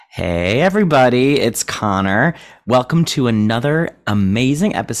Hey everybody, it's Connor. Welcome to another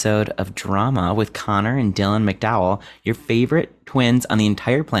amazing episode of Drama with Connor and Dylan McDowell, your favorite twins on the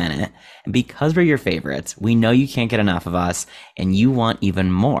entire planet. And because we're your favorites, we know you can't get enough of us and you want even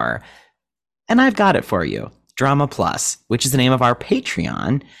more. And I've got it for you. Drama Plus, which is the name of our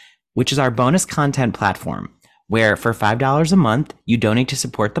Patreon, which is our bonus content platform, where for $5 a month, you donate to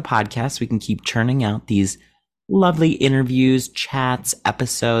support the podcast so we can keep churning out these lovely interviews, chats,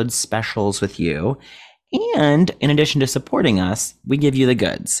 episodes, specials with you. And in addition to supporting us, we give you the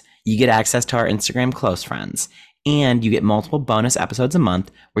goods. You get access to our Instagram close friends, and you get multiple bonus episodes a month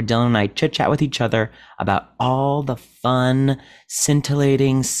where Dylan and I chit chat with each other about all the fun,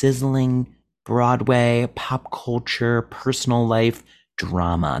 scintillating, sizzling Broadway, pop culture, personal life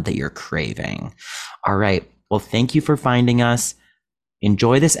drama that you're craving. All right. Well, thank you for finding us.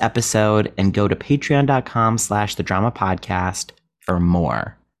 Enjoy this episode and go to patreon.com/thedramapodcast for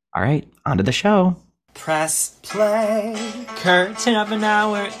more. All right, on to the show. Press play, curtain up an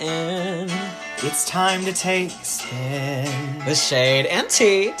hour in. It's time to take a spin. The shade and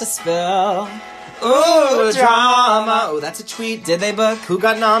tea to spill. Ooh, drama. Oh, that's a tweet. Did they book? Who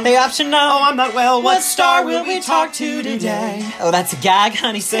got nom? They option no. Oh, I'm not well. What star will we talk to today? Oh, that's a gag,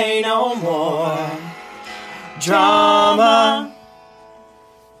 honey. Say no more. Drama.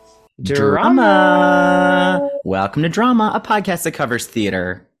 Welcome to Drama, a podcast that covers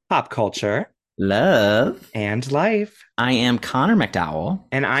theater, pop culture, love, and life. I am Connor McDowell.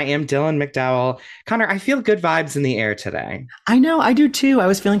 And I am Dylan McDowell. Connor, I feel good vibes in the air today. I know, I do too. I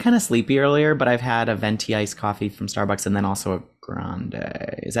was feeling kind of sleepy earlier, but I've had a venti iced coffee from Starbucks and then also a grande.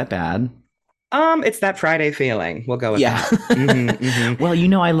 Is that bad? It's that Friday feeling. We'll go with that. Well, you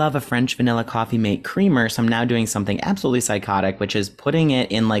know I love a French vanilla coffee mate creamer, so I'm now doing something absolutely psychotic, which is putting it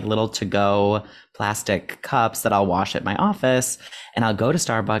in like little to-go plastic cups that I'll wash at my office, and I'll go to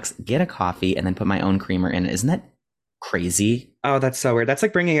Starbucks, get a coffee, and then put my own creamer in it. Isn't that crazy? Oh, that's so weird. That's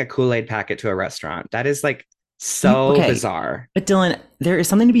like bringing a Kool-Aid packet to a restaurant. That is like so bizarre. But Dylan, there is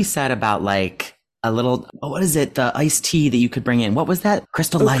something to be said about like a little, what is it? The iced tea that you could bring in. What was that?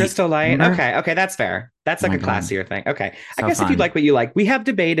 Crystal Light. Crystal Light. Remember? Okay, that's fair. That's like a classier thing. Okay. So I guess fun. if you like what you like. We have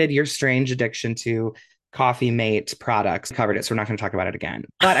debated your strange addiction to Coffee Mate products. Covered it, so we're not going to talk about it again.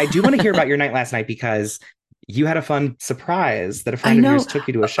 But I do want to hear about your night last night because you had a fun surprise that a friend of yours took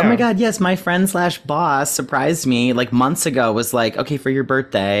you to a show. Oh my God, yes. My friend / boss surprised me like months ago, was like, okay, for your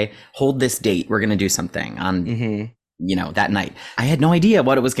birthday, hold this date. We're going to do something on... you know, that night. I had no idea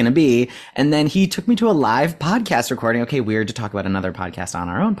what it was going to be. And then he took me to a live podcast recording. Okay, weird to talk about another podcast on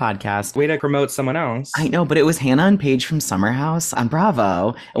our own podcast. Way to promote someone else. I know, but it was Hannah and Paige from Summer House on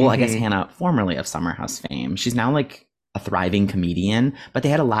Bravo. Well, I guess Hannah, formerly of Summer House fame. She's now like a thriving comedian, but they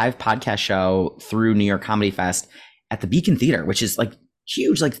had a live podcast show through New York Comedy Fest at the Beacon Theater, which is like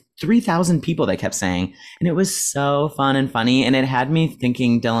huge, like 3,000 people, they kept saying. And it was so fun and funny. And it had me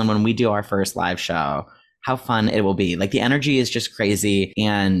thinking, Dylan, when we do our first live show, how fun it will be. Like the energy is just crazy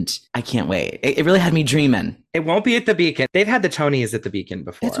and I can't wait. It really had me dreaming. It won't be at the Beacon. They've had the Tonys at the Beacon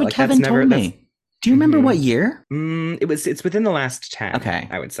before. That's what Kevin told me. Do you remember what year? It's within the last 10. Okay.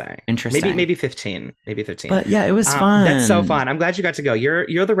 I would say. Interesting. Maybe 15. Maybe 15. But yeah, it was fun. That's so fun. I'm glad you got to go.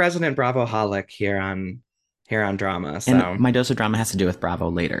 You're the resident Bravo-holic here on Drama. So. And my dose of drama has to do with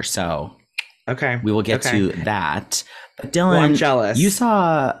Bravo later. So okay, we will get to that. But Dylan, I'm jealous. You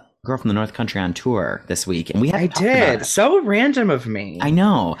saw Girl from the North Country on tour this week, and I did. So random of me. I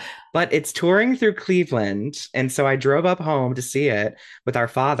know, but it's touring through Cleveland, and so I drove up home to see it with our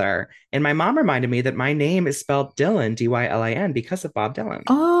father. And my mom reminded me that my name is spelled Dylan, Dylin, because of Bob Dylan.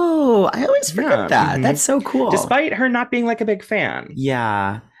 Oh, I always forget that. That's so cool. Despite her not being like a big fan.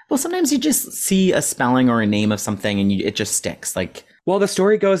 Yeah. Well, sometimes you just see a spelling or a name of something, and it just sticks. Like. Well, the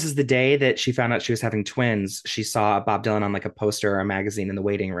story goes is the day that she found out she was having twins, she saw Bob Dylan on like a poster or a magazine in the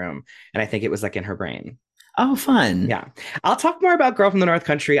waiting room. And I think it was like in her brain. Oh, fun. Yeah. I'll talk more about Girl from the North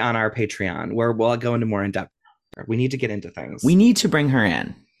Country on our Patreon, where we'll go into more in depth. We need to get into things. We need to bring her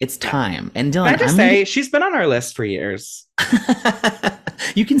in. It's time. And Dylan, can I just say, she's been on our list for years.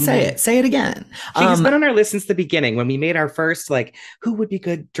 You can say it. Say it again. She's been on our list since the beginning when we made our first, like, who would be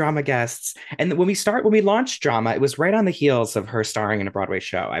good drama guests? And when we launched Drama, it was right on the heels of her starring in a Broadway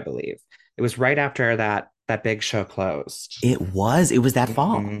show, I believe. It was right after that big show closed. It was that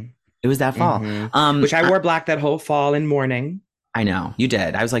fall. It was that fall. Which I wore black that whole fall and morning. I know, you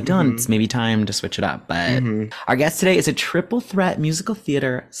did. I was like, Dylan, it's maybe time to switch it up. But our guest today is a triple threat musical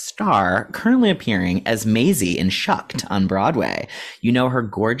theater star currently appearing as Maisie in Shucked on Broadway. You know her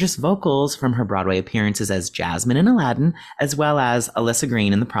gorgeous vocals from her Broadway appearances as Jasmine in Aladdin, as well as Alyssa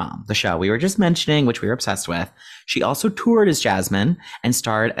Green in The Prom, the show we were just mentioning, which we were obsessed with. She also toured as Jasmine and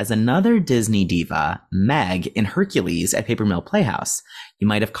starred as another Disney diva, Meg, in Hercules at Paper Mill Playhouse. You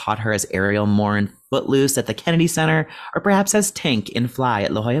might have caught her as Ariel Moore in Footloose at the Kennedy Center, or perhaps as Tink in Fly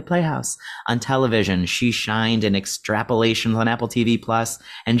at La Jolla Playhouse. On television, she shined in Extrapolations on Apple TV Plus,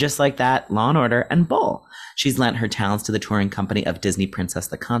 and just like that, Law & Order and Bull. She's lent her talents to the touring company of Disney Princess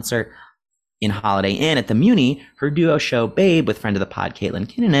the Concert, in Holiday Inn at the Muni, her duo show Babe with friend of the pod Caitlin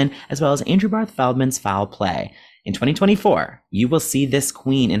Kinnunen, as well as Andrew Barth Feldman's Foul Play. In 2024, you will see this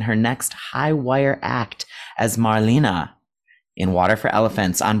queen in her next high wire act as Marlena in Water for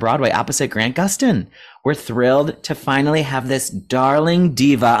Elephants on Broadway opposite Grant Gustin. We're thrilled to finally have this darling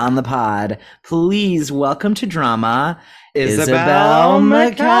diva on the pod. Please welcome to drama, Isabelle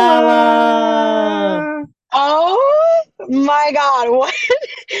McCalla. Oh my God. What?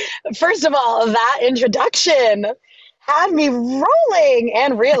 First of all, that introduction had me rolling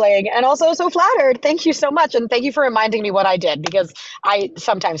and reeling and also so flattered. Thank you so much. And thank you for reminding me what I did, because I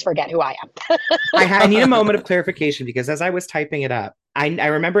sometimes forget who I am. I need a moment of clarification, because as I was typing it up, I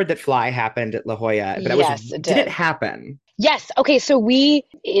remembered that Fly happened at La Jolla, but Yes, it did did. it happen? Yes. Okay. So we,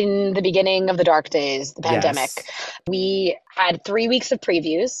 in the beginning of the dark days, the pandemic, Yes. we had 3 weeks of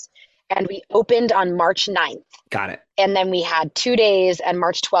previews and we opened on March 9th. Got it. And then we had 2 days, and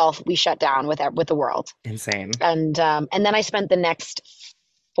March 12th, we shut down with the world. Insane. And then I spent the next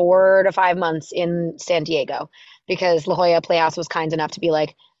 4 to 5 months in San Diego, because La Jolla Playhouse was kind enough to be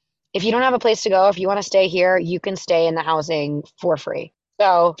like, if you don't have a place to go, if you want to stay here, you can stay in the housing for free.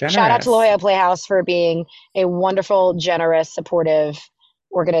 So shout out to La Jolla Playhouse for being a wonderful, generous, supportive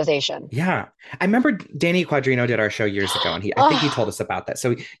organization. Yeah. I remember Danny Quadrino did our show years ago, and I think he told us about that.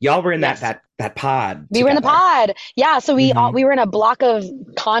 So y'all were in Yes. that pod. We were in the pod. Yeah. So we Mhm. we were in a block of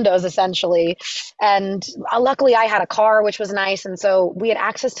condos essentially. And luckily I had a car, which was nice. And so we had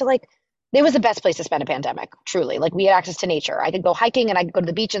access to, like, it was the best place to spend a pandemic, truly. Like, we had access to nature. I could go hiking and I could go to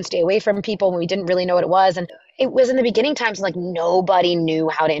the beach and stay away from people when we didn't really know what it was. And it was in the beginning times, like, nobody knew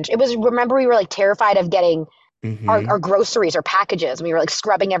how to, remember, we were like terrified of getting Mhm. our groceries or packages. We were like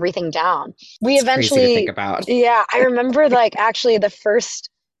scrubbing everything down. We It's eventually, crazy to think about. yeah, I remember, like, actually the first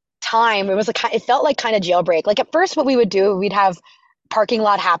time it was like, it felt like kind of jailbreak. Like, at first what we would do, we'd have parking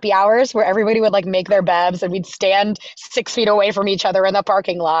lot happy hours where everybody would like make their bevs and we'd stand 6 feet away from each other in the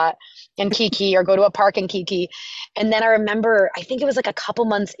parking lot and kiki, or go to a park and kiki. And then I remember, I think it was like a couple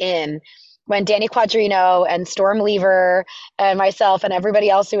months in, when Danny Quadrino and Storm Lever and myself and everybody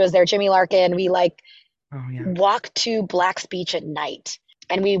else who was there, Jimmy Larkin, we like walked to Black's Beach at night,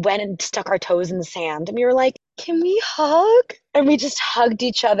 and we went and stuck our toes in the sand, and we were like, can we hug? And we just hugged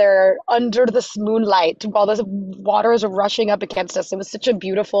each other under this moonlight while the water was rushing up against us. It was such a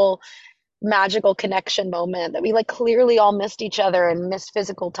beautiful, magical connection moment that we, like, clearly all missed each other and missed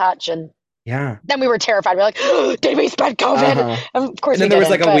physical touch. And yeah, then we were terrified. We were like, oh, did we spread COVID? And of course, and then there was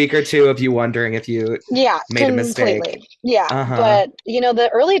like a week or two of you wondering if you made a mistake. Yeah. But the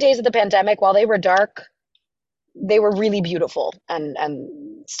early days of the pandemic, while they were dark, they were really beautiful and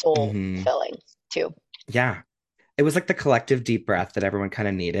soul filling too. Yeah. It was like the collective deep breath that everyone kind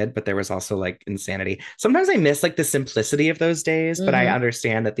of needed, but there was also like insanity. Sometimes I miss like the simplicity of those days, but I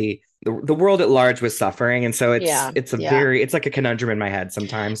understand that the world at large was suffering, and so it's like a conundrum in my head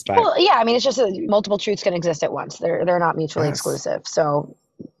sometimes. But well, yeah, I mean, it's just multiple truths can exist at once. They're not mutually exclusive. So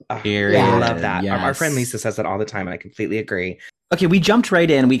I love that. Yes. Our friend Lisa says that all the time, and I completely agree. Okay, we jumped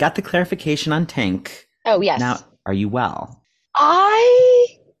right in. We got the clarification on Tink. Oh, yes. Now, are you well? I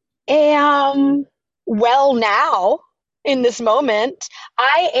am well now in this moment.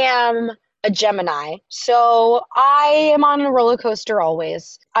 I am a Gemini, so I am on a roller coaster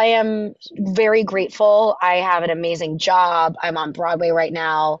always. I am very grateful. I have an amazing job. I'm on Broadway right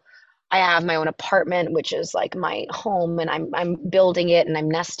now. I have my own apartment, which is like my home, and I'm building it and I'm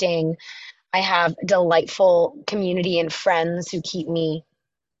nesting. I have delightful community and friends who keep me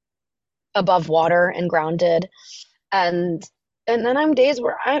above water and grounded. And then I'm days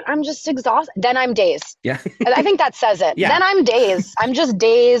where I'm just exhausted. Then I'm days. Yeah. I think that says it. Yeah. Then I'm days. I'm just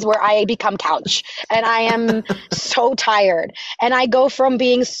days where I become couch, and I am so tired. And I go from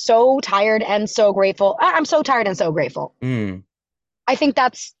being so tired and so grateful. I'm so tired and so grateful. I think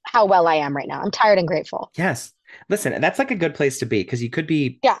that's how well I am right now. I'm tired and grateful. Yes. Listen, that's like a good place to be, because you could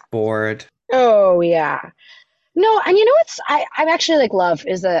be bored. Oh, yeah. No, and what's I actually like love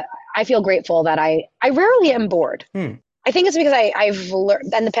is that I feel grateful that I rarely am bored. I think it's because I've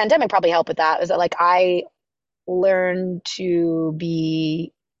learned, and the pandemic probably helped with that, is that like I learned to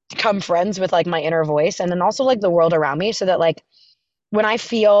become friends with like my inner voice, and then also like the world around me, so that like when I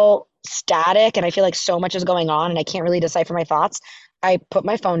feel static and I feel like so much is going on and I can't really decipher my thoughts, I put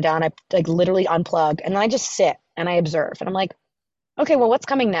my phone down, I like literally unplug, and then I just sit and I observe. And I'm like, okay, well, what's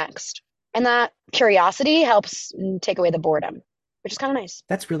coming next? And that curiosity helps take away the boredom, which is kind of nice.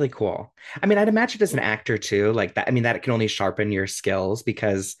 That's really cool. I mean, I'd imagine as an actor too, like that. I mean, that can only sharpen your skills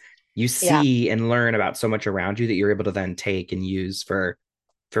because you Yeah. see and learn about so much around you that you're able to then take and use for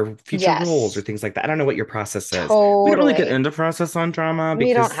future roles or Yes, things like that. I don't know what your process is. We don't really get totally. into process on drama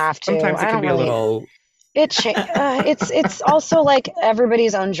We don't because have to. sometimes it I can don't be a really. little, It's also like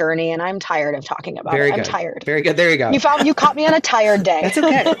everybody's own journey, and I'm tired of talking about it. very I'm good. tired. Very good. There you go. You caught me on a tired day. That's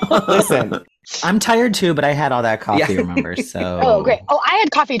okay. Listen, I'm tired too, but I had all that yeah. coffee, remember? Oh, great. So Oh, I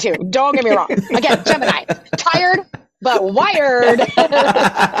had coffee too. Don't get me wrong. Again, Gemini. Tired, but wired.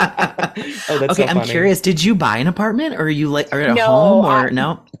 Oh, that's okay, so I'm funny. curious. Did you buy an apartment, or are you like are at a No, home, or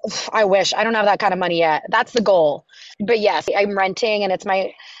no? I wish. I don't have that kind of money yet. That's the goal. But yes, I'm renting and it's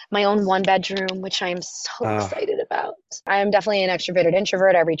my own one bedroom, which I'm so Oh, excited about. I'm definitely an extroverted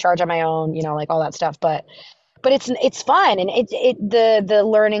introvert. I recharge on my own, like all that stuff. But it's fun and the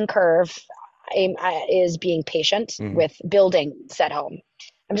learning curve is being patient mm. with building said home.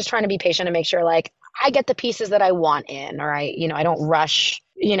 I'm just trying to be patient and make sure like I get the pieces that I want in, or I don't rush,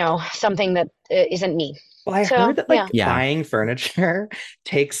 something that isn't me. Well, I heard So that yeah. like Yeah. buying furniture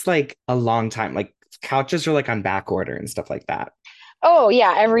takes like a long time. Like couches are like on back order and stuff like that. Oh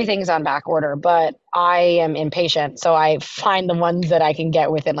yeah, everything's on back order, but I am impatient, so I find the ones that I can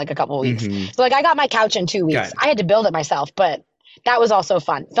get within like a couple of weeks. Hmm. So like I got my couch in 2 weeks. Good. I had to build it myself, but that was also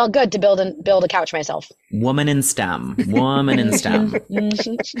fun. Felt good to build a couch myself. Woman in STEM. Woman in Mhm, STEM.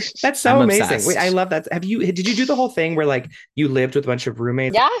 mhm. That's so I'm amazing. Wait, I obsessed. love that. Did you do the whole thing where like you lived with a bunch of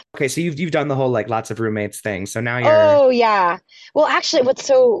roommates? Yeah. Okay, so you've done the whole like lots of roommates thing. So now you're Oh yeah. Well, actually, what's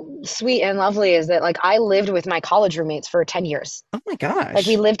so sweet and lovely is that like I lived with my college roommates for 10 years. oh my Like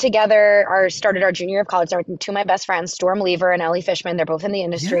we gosh. lived together, started our junior year of college. There were two of my best friends, Storm Lever and Ellie Fishman. They're both in the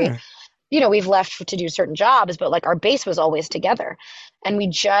industry. Yeah. We've left to do certain jobs, but like our base was always together. And we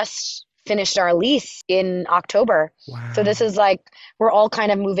just finished our lease in October. So this Wow. is like we're all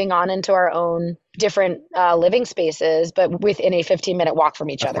kind of moving on into our own different living spaces, but within a 15-minute walk from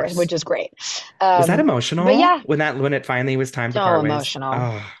each Of other, course. which is great. Was that But emotional yeah, when it finally was time to so part ways? emotional.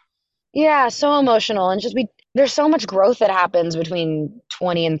 Oh, Yeah, so emotional. And just there's so much growth that happens between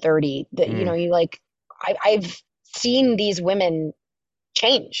 20 and 30 that, mm, you like, I've seen these women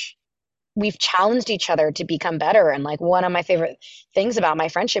change. We've challenged each other to become better. And like one of my favorite things about my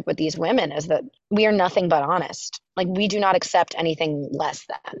friendship with these women is that we are nothing but honest. Like we do not accept anything less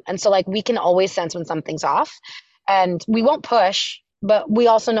than. And so like we can always sense when something's off and we won't push, but we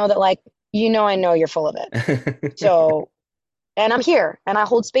also know that like, I know you're full of it. So, and I'm here and I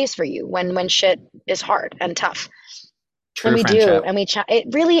hold space for you when shit is hard and tough. And True we do. friendship. And it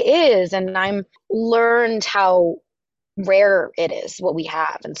really is. And I'm learned how rare it is what we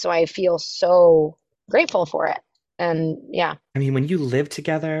have. And so I feel so grateful for it. And yeah. I mean, when you live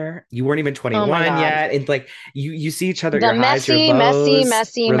together, you weren't even Oh my 21 God. yet. And like you see each other at The your highs, your messy, messy, lows,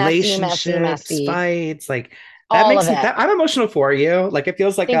 messy, messy, messy, relationships, messy. fights, like that All makes of me it. that I'm emotional for you. Like it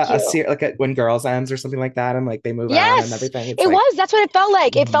feels like Thank you. when Girls ends or something like that, and like they move on and Yes, everything. It's it like was. That's what it felt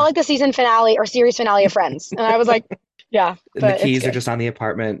like. It felt mhm. like the season finale or series finale of Friends. And I was like, yeah, And the but it's keys are good. just on the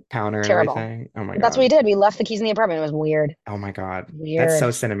apartment counter and Terrible. everything. Oh my But that's what God. we did. We left the keys in the apartment. It was weird. Oh my God. That's so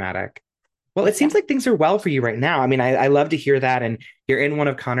Weird. cinematic. Well, it Yeah. seems like things are well for you right now. I mean, I love to hear that. And you're in one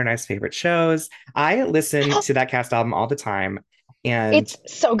of Connor and I's favorite shows. I listen to that cast album all the time and It's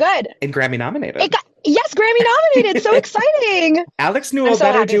so good. Grammy It nominated. got, yes, Grammy nominated. So exciting. Alex I'm Newell so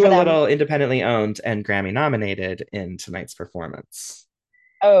better happy do for a them. little independently owned and Grammy nominated in tonight's performance.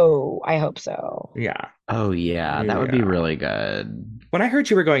 Oh, I hope so. Yeah. Oh yeah, that would be Yeah. really good. When I heard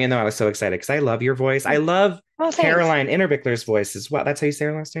you were going in, though, I was so excited because I love your voice. I love Oh, thanks. Caroline Interbickler's voice as well. That's how you say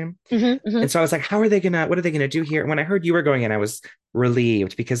her last name? Hmm. And so I was like, what are they gonna do here? And when I heard you were going in, I was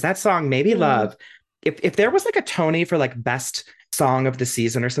relieved because that song, Maybe Hmm. Love, if there was like a Tony for like best song of the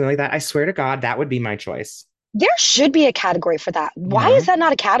season or something like that, I swear to God, that would be my choice. There should be a category for that. You Why is know? that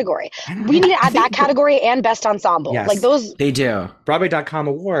not a category? I don't We know. need to I add that think category and best ensemble. Like Yes. those. they do. Broadway.com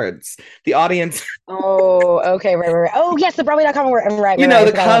awards. The audience, Oh, okay, right. Oh, yes, the Broadway.com award. Right. I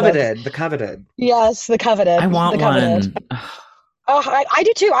the forgot about those. coveted, the coveted. Yes, the I coveted, the want coveted. one. Oh, I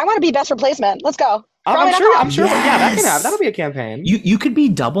do too. I want to be best replacement. Let's go. I'm Broadway.com. sure, yeah, that'll Yes. be a campaign. You could be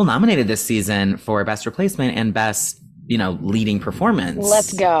double nominated this season for best replacement and best, leading Let's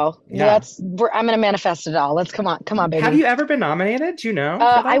performance. go. Yeah. I'm gonna manifest it all. Let's come on, Have baby. you ever been nominated? Do you know for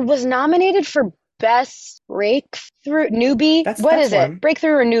I that? was nominated for best breakthrough newbie. What That's is it? one.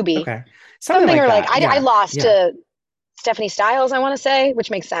 Breakthrough or newbie? Okay. Something Something like or like that. I Yeah. lost Yeah. to Stephanie Styles, I want to say, which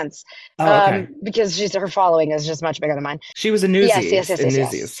makes sense. Oh, okay. Because her following is just much bigger than mine. She was in Yes, yes, Newsies, yes,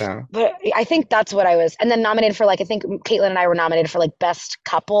 yes, yes. so. But I think that's what I was, and then nominated for like I think Caitlin and I were nominated for like best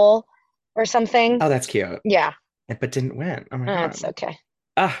couple or something. Oh, that's cute. Yeah, But didn't win. Oh my that's God. okay.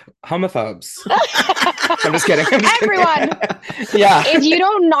 Ah, homophobes. I'm just kidding. I'm just Everyone, kidding. Yeah. if you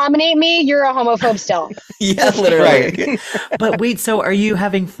don't nominate me, you're a homophobe still. Yeah, literally. Right. But wait, so are you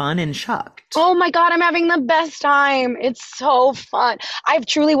having fun in Shucked? Oh my God, I'm having the best time. It's so fun. I've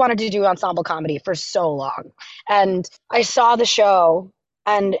truly wanted to do ensemble comedy for so long. And I saw the show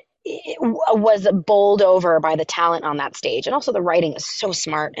and it was bowled over by the talent on that stage. And also the writing is so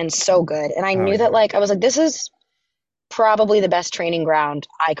smart and so good. And I Oh knew that yeah. like I was like, this is probably the best training ground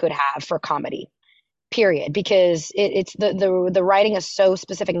I could have for comedy. Period. Because it's the writing is so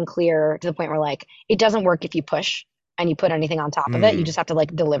specific and clear to the point where like it doesn't work if you push and you put anything on top of it. You Mm. just have to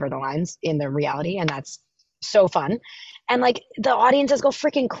like deliver the lines in the reality, and that's so fun. And like the audiences go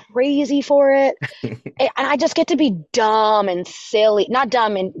freaking crazy for it, and I just get to be dumb and silly. Not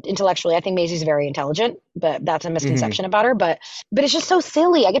dumb intellectually. I think Maisie's very intelligent, but that's a Hmm. misconception about her. But it's just so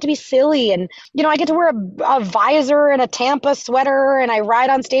silly. I get to be silly, and I get to wear a visor and a Tampa sweater, and I ride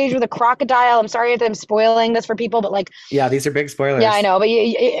on stage with a crocodile. I'm sorry if I'm spoiling this for people, but like, Yeah, these are big yeah, I spoilers. know.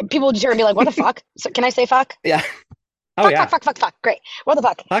 But people just hear and be like, "What the fuck?" So, can I say fuck? Yeah. Oh Fuck, fuck, yeah. fuck, fuck, fuck. Great. What the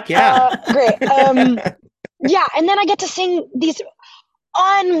fuck? Fuck yeah. Great. Yeah, and then I get to sing these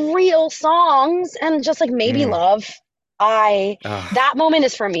unreal songs and just like maybe Mm. love. I Ugh. That moment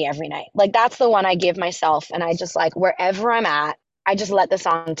is for me every night. Like that's the one I give myself, and I just like wherever I'm at, I just let the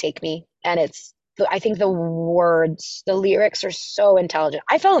song take me. And I think the words, the lyrics are so intelligent.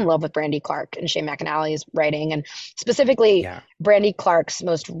 I fell in love with Brandy Clark and Shane McAnally's writing, and specifically Yeah. Brandy Clark's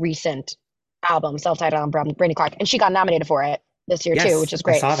most recent album, self-titled album, Brandy Clark, and she got nominated for it this year too, which Yes, is I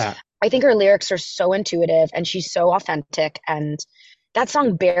great. saw that. I think her lyrics are so intuitive and she's so authentic. And that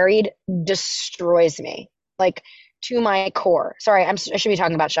song Buried destroys me like to my core. Sorry, I should be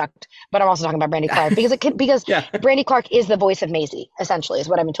talking about Shucked, but I'm also talking about Brandy Clark because Yeah. Brandy Clark is the voice of Maisie, essentially, is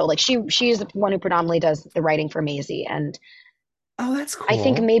what I've been told. Like she's the one who predominantly does the writing for Maisie. And Oh, that's I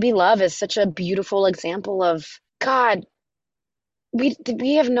think cool. Maybe Love is such a beautiful example of God. We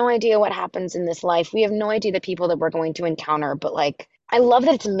have no idea what happens in this life. We have no idea the people that we're going to encounter, but like I love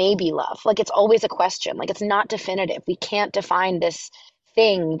that it's maybe love. Like it's always a question. Like it's not definitive. We can't define this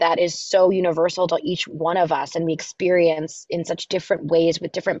thing that is so universal to each one of us and we experience in such different ways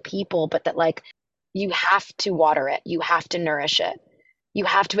with different people, but that like you have to water it. You have to nourish it. You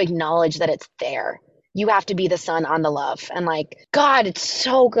have to acknowledge that it's there. You have to be the sun on the love. And like God, it's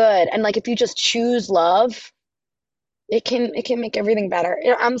so good. And like if you just choose love, it can make everything better.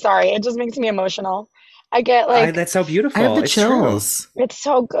 I'm sorry, it just makes me emotional. I get like That's so I have beautiful. the It's true. chills. it's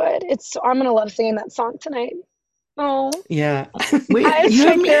so good. I'm gonna love singing that song tonight. Oh, Yeah. Wait, it's you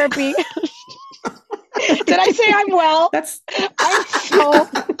have like me. therapy. Did I say I'm well? That's I'm so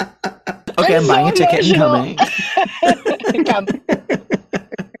Okay, I'm I'm buying so a ticket and emotional. coming. Come,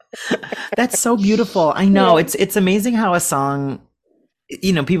 That's so beautiful. I know. yeah, It's amazing how a song,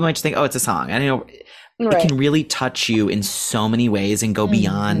 people might just think, oh, it's a song. I know it right. can really touch you in so many ways and go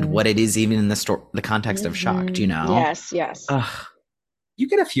beyond Hmm. what it is even in the context of Shocked, Hmm. Yes, yes. Ugh. you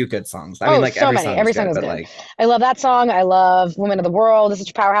get a few good songs. I mean, Oh, like so every many. song is Every song good, is but good. like, I love that song. I love Women of the World. This is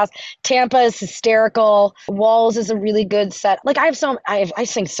such a powerhouse. Tampa is hysterical. Walls is a really good set. Like I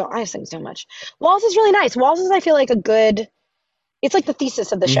sing so much. Walls is really nice. Walls is I feel like a good it's like the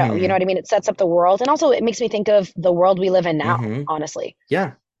thesis of the show. You know mm-hmm, what I mean? It sets up the world and also it makes me think of the world we live in now, mm-hmm. honestly.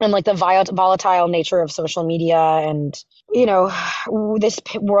 Yeah. And like the volatile nature of social media and you know this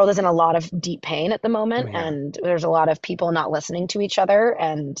world is in a lot of deep pain at the Oh moment yeah. and there's a lot of people not listening to each other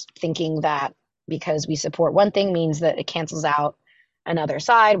and thinking that because we support one thing means that it cancels out another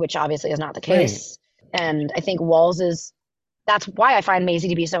side, which obviously is not the Right. case. And I think Walls is that's why I find Maisie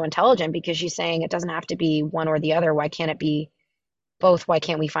to be so intelligent because she's saying it doesn't have to be one or the other. Why can't it be both? Why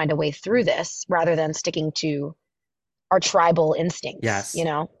can't we find a way through this rather than sticking to our tribal instincts, Yes.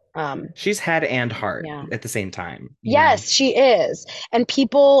 Um, She's head and heart yeah. at the same time. Yes, she is. And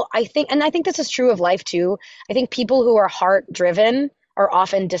people, I think this is true of life too. I think people who are heart driven are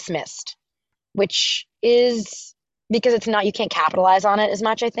often dismissed, which is because it's not, you can't capitalize on it as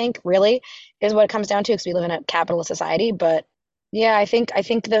much, I think, really, is what it comes down to because we live in a capitalist society. But yeah, I think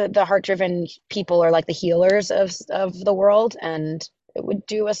the heart driven people are like the healers of the world, and it would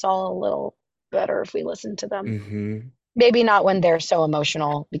do us all a little better if we listened to them. Mm-hmm. Maybe not when they're so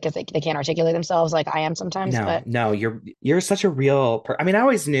emotional because they can't articulate themselves like I am sometimes, No, but no, you're such a I mean, I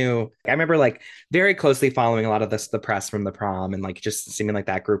always knew. I remember like very closely following a lot of the press from the prom and like just seeming like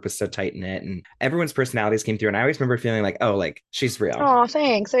that group was so tight knit and everyone's personalities came through. And I always remember feeling like, oh, like she's real. oh,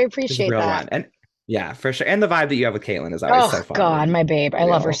 thanks. I She's a appreciate real that. one. And yeah, for sure. And the vibe that you have with Caitlin is always so Oh fun God, and my babe. I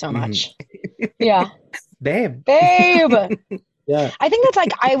love her real. so Mhm. much. Yeah. Babe. Babe. Yeah. I think that's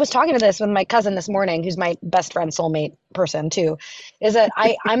like I was talking to this with my cousin this morning, who's my best friend soulmate person too, is that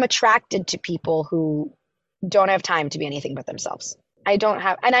I'm attracted to people who don't have time to be anything but themselves. I don't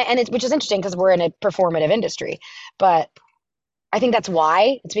have and it's which is interesting because we're in a performative industry, but I think that's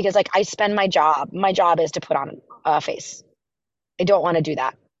why. It's because like I spend my job is to put on a face. I don't want to do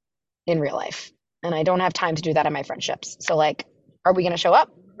that in real life. And I don't have time to do that in my friendships. So like, are we going to show up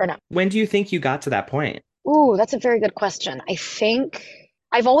or no? When do you think you got to that point? Ooh, that's a very good question. I think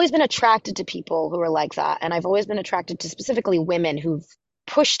I've always been attracted to people who are like that. And I've always been attracted to specifically women who've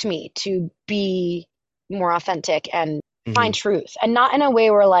pushed me to be more authentic and find Hmm. truth. And not in a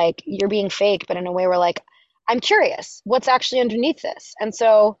way where like you're being fake, but in a way where like I'm curious what's actually underneath this. And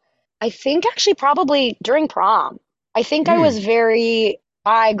so I think actually probably during prom, I think I was Mm. very,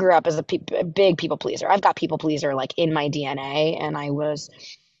 I grew up as a big people pleaser. I've got people pleaser like in my DNA. And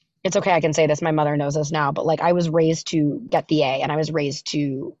it's okay, I can say this. My mother knows this now, but like I was raised to get the A and I was raised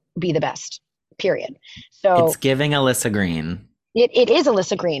to be the best, period. It's So giving Alyssa Green. it is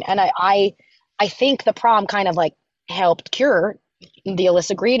Alyssa Green. And I think the prom kind of like helped cure the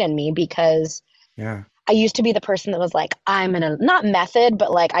Alyssa Green in me because Yeah. I used to be the person that was like, I'm gonna not method,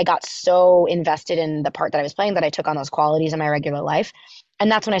 but like I got so invested in the part that I was playing that I took on those qualities in my regular life.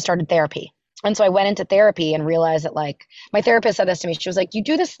 And that's when I started therapy. And so I went into therapy and realized that like my therapist said this to me. She was like, you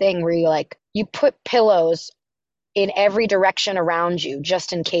do this thing where you put pillows in every direction around you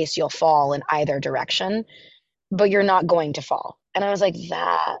just in case you'll fall in either direction, but you're not going to fall. And I was like,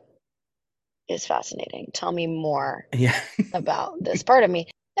 that is fascinating. Tell me more Yeah. about this part of me.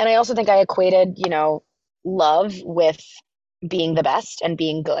 And I also think I equated, love with being the best and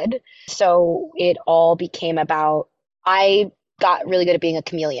being good. So it all became about, I got really good at being a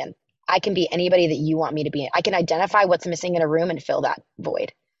chameleon. I can be anybody that you want me to be. I can identify what's missing in a room and fill that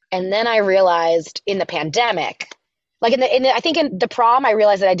void. And then I realized in the pandemic, like I think in the prom, I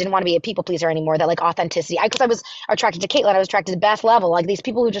realized that I didn't want to be a people pleaser anymore. That like authenticity, because I was attracted to Caitlin, I was attracted to Beth Level, like these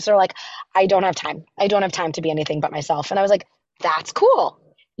people who just are like, I don't have time. I don't have time to be anything but myself. And I was like, that's cool.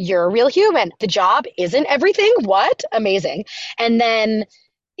 You're a real human. The job isn't everything. What? Amazing. And then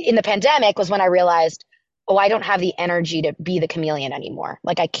in the pandemic was when I realized, oh, I don't have the energy to be the chameleon anymore.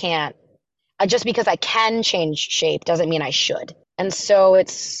 Like I can't, just because I can change shape doesn't mean I should. And so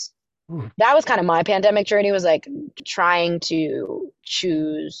Ooh. that was kind of my pandemic journey, was like trying to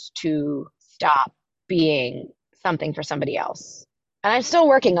choose to stop being something for somebody else. And I'm still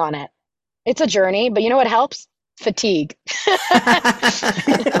working on it. It's a journey, but you know what helps? Fatigue. Because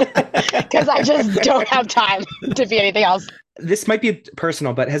I just don't have time to be anything else. This might be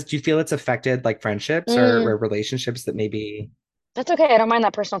personal, but do you feel it's affected like friendships or Mm, relationships that maybe? that's okay. I don't mind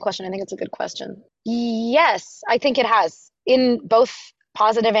that personal question. I think it's a good question. Yes, I think it has in both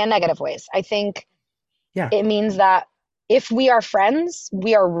positive and negative ways. I think Yeah. it means that if we are friends,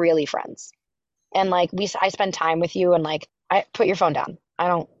 we are really friends. And like I spend time with you and like I put your phone down. I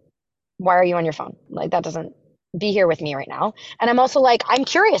don't, why are you on your phone? Like that doesn't, be here with me right now. And I'm also like, I'm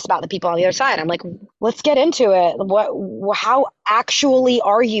curious about the people on the other side. I'm like, let's get into it. How actually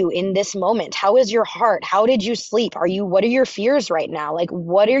are you in this moment? How is your heart? How did you sleep? What are your fears right now? Like,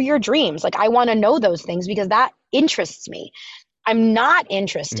 what are your dreams? Like, I want to know those things because that interests me. I'm not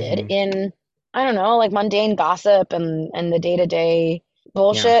interested Hmm. in, I don't know, like mundane gossip and the day to day Yeah.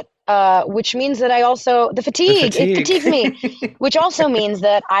 bullshit. Which means that the The fatigue, it fatigue. fatigues me, which also means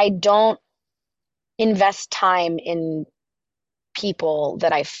that I don't invest time in people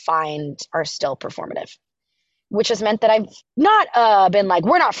that I find are still performative, which has meant that I've not been like,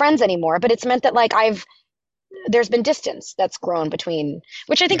 we're not friends anymore, but it's meant that like there's been distance that's grown between,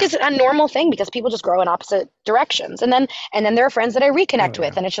 which I think Yeah. is a normal thing because people just grow in opposite directions. And then there are friends that I Oh reconnect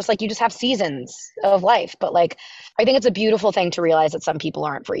with, yeah. and it's just like you just have seasons of life. But like, I think it's a beautiful thing to realize that some people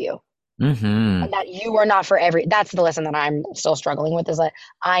aren't for you. Mm-hmm. And that you are not for that's the lesson that I'm still struggling with, is that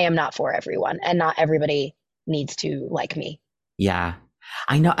I am not for everyone and not everybody needs to like me. Yeah.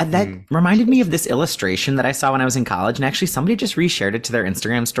 I know that Mm. reminded me of this illustration that I saw when I was in college. And actually, somebody just reshared it to their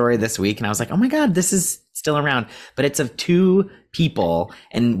Instagram story this week. And I was like, oh my God, this is still around. But it's of two people.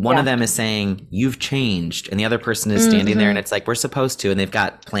 And one of Yeah. them is saying, you've changed. And the other person is standing there. Mm-hmm. And it's like, we're supposed to. And they've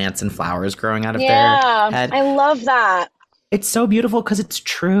got plants and flowers growing out of their Yeah, head. I love that. It's so beautiful because it's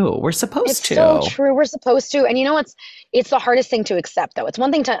true. We're It's supposed so to. true. We're supposed to. And you know it's the hardest thing to accept though. It's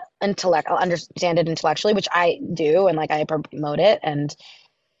one thing to understand it intellectually, which I do and like I promote it and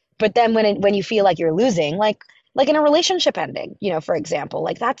but then when you feel like you're losing, like in a relationship ending, you know, for example,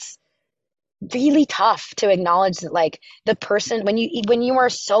 like that's really tough to acknowledge that like the person when you are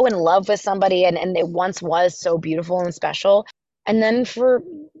so in love with somebody and it once was so beautiful and special and then for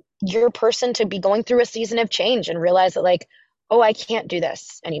your person to be going through a season of change and realize that like oh I can't do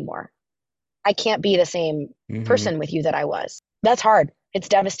this anymore, I can't be the same Mm-hmm. person with you that I was. That's hard, it's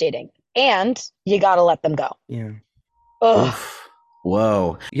devastating, and you gotta let them go. Yeah. Ugh, Oof.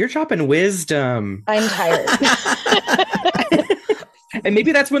 Whoa. You're dropping wisdom. I'm tired. And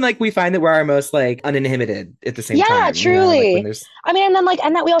maybe that's when like we find that we're our most like uninhibited at the same Yeah, time, you know, like when truly. there's I mean, and then like,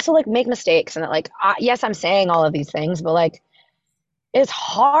 and that we also like make mistakes, and that like, yes, I'm saying all of these things, but like, it's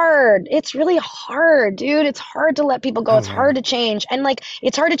hard. It's really hard, dude. It's hard to let people go. oh It's yeah. hard to change, and like,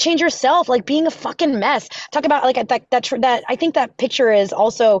 it's hard to change yourself. Like being a fucking mess. Talk about like that. I think that picture is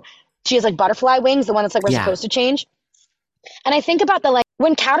also. She has like butterfly wings, the one that's like we're Yeah. supposed to change. And I think about the like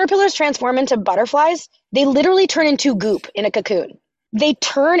when caterpillars transform into butterflies, they literally turn into goop in a cocoon. They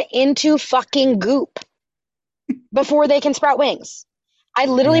turn into fucking goop before they can sprout wings. I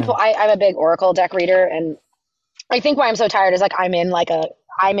literally Yeah. pull. I'm a big Oracle deck reader, and I think why I'm so tired is like I'm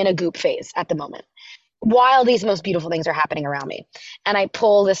in a goop phase at the moment while these most beautiful things are happening around me. And I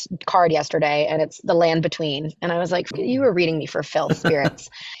pull this card yesterday, and it's the land between. And I was like, you were reading me for filth spirits.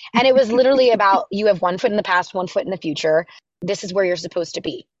 And it was literally about you have one foot in the past, one foot in the future. This is where you're supposed to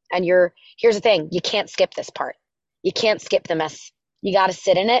be. And here's the thing, you can't skip this part. You can't skip the mess. You got to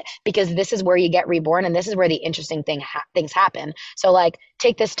sit in it because this is where you get reborn and this is where the interesting things happen. So like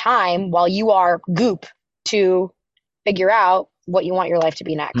take this time while you are goop to figure out what you want your life to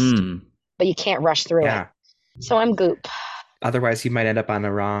be next, Mm. but you can't rush through it. Yeah. So I'm goop. Otherwise you might end up on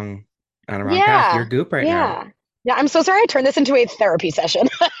a wrong path. You're Yeah. goop right now. Yeah. Yeah. I'm so sorry I turned this into a therapy session.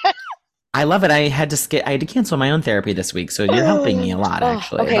 I love it. I had to cancel my own therapy this week, so you're helping me a lot, Oh,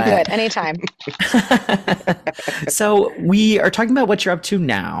 actually. okay, good. Anytime. So we are talking about what you're up to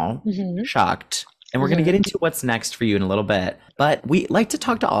now. Mhm. Shocked. And we're going to Mhm. get into what's next for you in a little bit. But we like to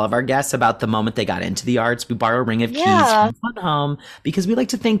talk to all of our guests about the moment they got into the arts. We borrow a ring of keys Yeah. from Fun Home because we like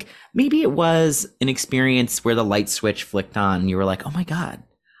to think maybe it was an experience where the light switch flicked on. And you were like, oh my God,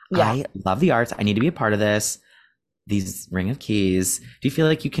 Yeah. I love the arts. I need to be a part of this. These ring of keys. Do you feel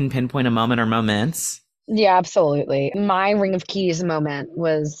like you can pinpoint a moment or moments? Yeah, absolutely. My ring of keys moment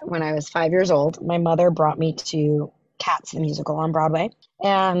was when I was 5 years old. My mother brought me to Cats the musical on Broadway,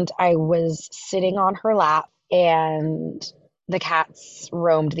 and I was sitting on her lap, and the cats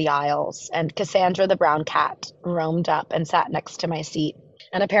roamed the aisles, and Cassandra the brown cat roamed up and sat next to my seat.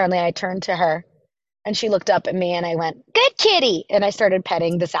 And apparently, I turned to her, and she looked up at me, and I went, "Good kitty!" And I started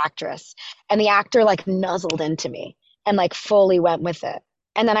petting this actress, and the actor like nuzzled into me and like fully went with it.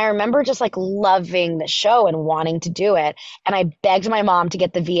 And then I remember just like loving the show and wanting to do it. And I begged my mom to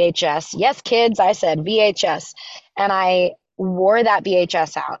get the VHS. Yes, kids, I said VHS. And I wore that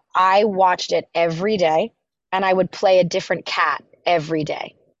VHS out. I watched it every day and I would play a different cat every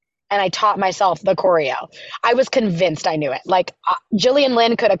day. And I taught myself the choreo. I was convinced I knew it. Like Jillian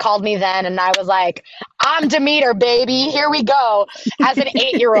Lynn could have called me then, and I was like, "I'm Demeter, baby. Here we go." As an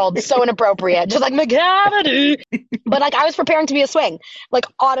 8-year-old, so inappropriate, just like McCalla. But like I was preparing to be a swing, like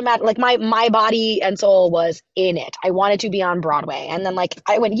automatic. Like my body and soul was in it. I wanted to be on Broadway, and then like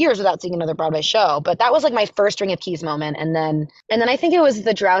I went years without seeing another Broadway show. But that was like my first Ring of Keys moment, and then I think it was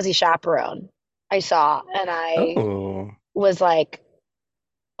The Drowsy Chaperone I saw, and I Oh. was like,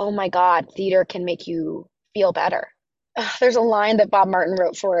 oh my God, theater can make you feel better. Ugh, there's a line that Bob Martin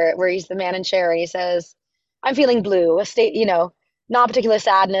wrote for it where he's the man in chair and he says, I'm feeling blue, a state, non particular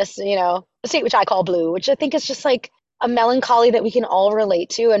sadness, a state which I call blue, which I think is just like a melancholy that we can all relate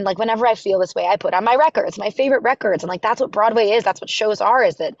to. And like whenever I feel this way, I put on my records, my favorite records. And like that's what Broadway is. That's what shows are,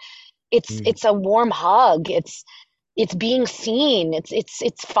 is that Mm. it's a warm hug. It's being seen.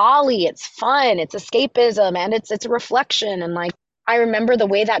 It's folly. It's fun. It's escapism, and it's a reflection. And like I remember the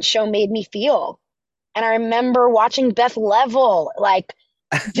way that show made me feel, and I remember watching Beth Level like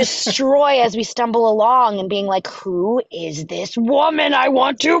destroy as we stumble along, and being like, "Who is this woman? I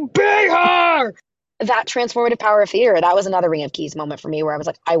want to be her." That transformative power of theater. That was another Ring of Keys moment for me, where I was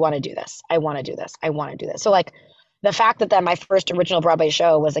like, "I want to do this. I want to do this. I want to do this." So like the fact that my first original Broadway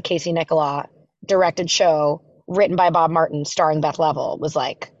show was a Casey Nicholaw directed show written by Bob Martin, starring Beth Level, was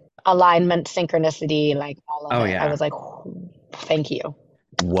like alignment, synchronicity, like all of Oh it. I yeah. was like, thank you.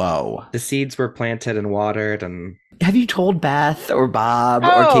 Whoa. The seeds were planted and watered and Have you told Beth or Bob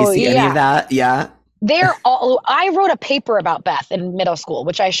or Oh, Casey any of yeah. that? Yeah. they're all, I wrote a paper about Beth in middle school,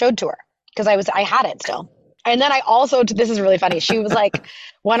 which I showed to her because I had it still. And then I also, this is really funny. She was like,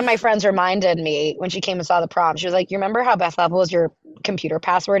 one of my friends reminded me when she came and saw the prom, she was like, you remember how Beth Level was your computer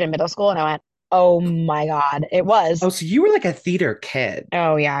password in middle school? And I went, oh my God, it was. Oh, so you were like a theater kid.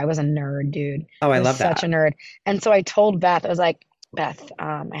 Oh yeah, I was a nerd, dude. Oh, I I was love such a that. nerd. And so I told Beth, I was like, Beth,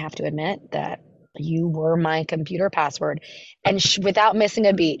 I have to admit that you were my computer password. And without missing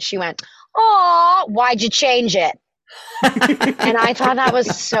a beat, she went, oh, why'd you change it? And I thought that was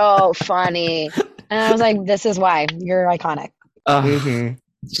so funny. And I was like, this is why you're iconic. Oh, hmm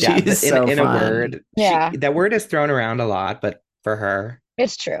Yeah, she's so in a fun. word, Yeah, that word is thrown around a lot, but for her,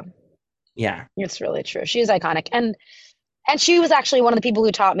 it's true. yeah, It's really true. She is iconic. And she was actually one of the people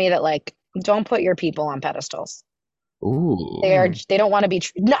who taught me that like don't put your people on pedestals. Ooh. They don't want to be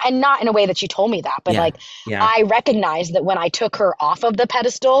and not in a way that she told me that, but Yeah. like yeah, I recognized that when I took her off of the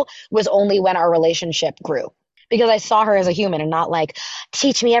pedestal was only when our relationship grew. Because I saw her as a human and not like,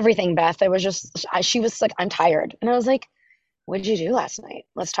 teach me everything, Beth. It was just, she was like, I'm tired. And I was like, what did you do last night?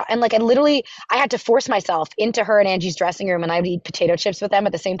 Let's talk. And like, I had to force myself into her and Angie's dressing room and I would eat potato chips with them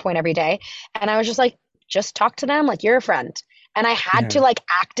at the same point every day. And I was just like, just talk to them like you're a friend. And I had to yeah. like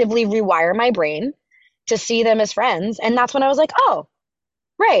actively rewire my brain to see them as friends. And that's when I was like, oh,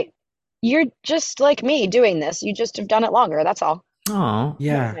 right. You're just like me doing this. You just have done it longer. That's all. Oh. That was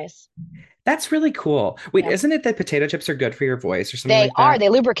Yeah. nice. That's really cool. Wait, Yeah. isn't it that potato chips are good for your voice or something like that? They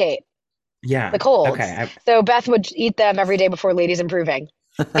lubricate the Yeah. colds. Okay. So Beth would eat them every day before Ladies Improving.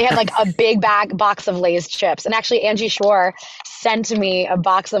 They had like a big box of Lay's chips. And actually, Angie Shore sent me a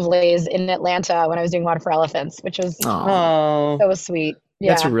box of Lay's in Atlanta when I was doing Water for Elephants, which was Oh. Oh, so sweet.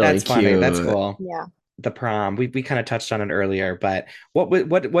 That's Yeah. really that's funny. That's cute. cool. Yeah. The prom. We kind of touched on it earlier, but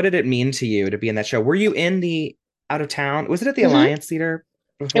what did it mean to you to be in that show? Were you in the out of town? Was it at the hmm Alliance Theater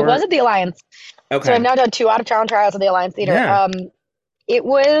It was before? at the Alliance. So I've Okay. now done two out of town tryouts at the Alliance Theater. Yeah,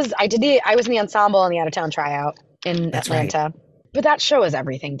 I was in the ensemble in the out of town tryout in that's right. Atlanta. But that show is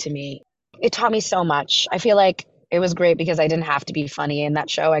everything to me. It taught me so much. I feel like it was great because I didn't have to be funny in that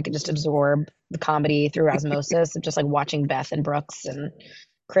show. I could just absorb the comedy through osmosis of just like watching Beth and Brooks and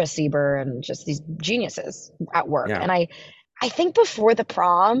Chris Sieber and just these geniuses at work. Yeah. And I think before the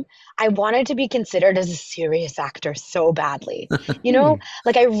prom, I wanted to be considered as a serious actor so badly. You know, Hmm.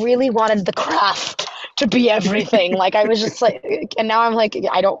 like I really wanted the craft to be everything. Like I was just like, and now I'm like,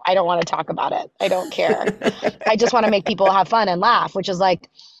 I don't want to talk about it. I don't care. I just want to make people have fun and laugh, which is like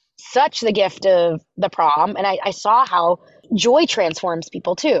such the gift of the prom. And I saw how joy transforms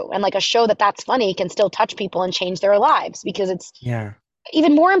people too. And like a show that's funny can still touch people and change their lives because it's Yeah.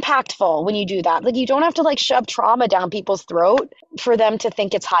 even more impactful when you do that. Like you don't have to like shove trauma down people's throat for them to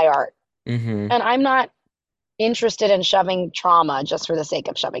think it's high art. hmm And I'm not interested in shoving trauma just for the sake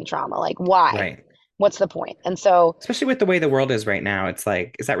of shoving trauma. Like why? Right. What's the point? And so Especially with the way the world is right now, it's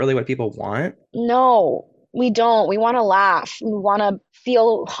like, is that really what people want? no, we don't. We want to laugh. We want to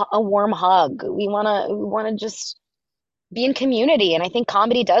feel a warm hug. We want to just be in community. And I think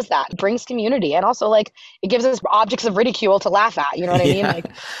comedy does that. It brings community. And also like it gives us objects of ridicule to laugh at. You know what I mean? Yeah. Like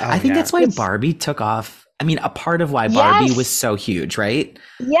I Oh think yeah. that's why it's Barbie took off. I mean, a part of why Barbie was yes. so huge, right?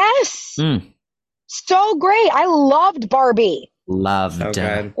 Yes. Mm. So great. I loved Barbie. So Loved.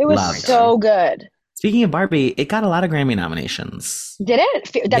 good. It was Oh my Loved. God. so good. Speaking of Barbie, it got a lot of Grammy nominations. Did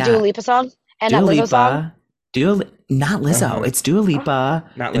it? That Dua Yeah. Lipa song and Dua that Lizzo song? Lipa, not Lizzo. Uh-huh. It's Dua Oh, Lipa,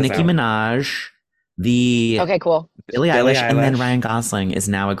 Not the Nicki Lizzo. Minaj, the okay, cool. Billie Billie Eilish, and then Eilish. Ryan Gosling is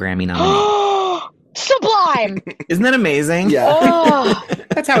now a Grammy nominee. Sublime. Isn't that amazing? Yeah. Oh,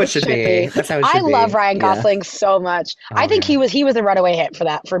 That's how it it should should be. be. That's how it I should love be. Ryan Yeah. Gosling so much. I Oh think yeah. he was a runaway hit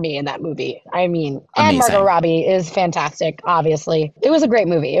for me in that movie. I mean, and Margot Amazing. Robbie is fantastic, obviously. It was a great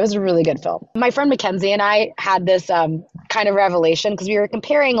movie. It was a really good film. My friend Mackenzie and I had this kind of revelation because we were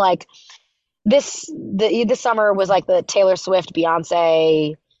comparing like this summer was like the Taylor Swift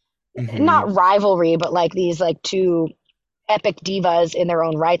Beyonce hmm not rivalry, but like these like two epic divas in their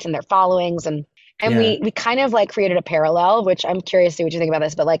own rights and their followings and Yeah. we kind of like created a parallel, which I'm curious to see what you think about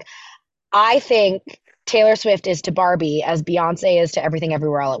this, but like I think Taylor Swift is to Barbie as Beyonce is to Everything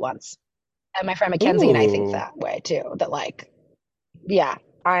Everywhere All at Once. And my friend Mackenzie and I think Ooh. that way too. That like, yeah,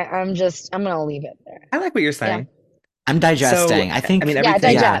 I'm gonna leave it there. I like what you're Yeah. saying. I'm So, digesting. I I mean, think, Yeah, yeah.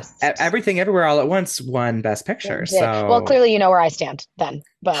 digest. everything everywhere all at once won Best Picture. Well, So, clearly you know where I stand then.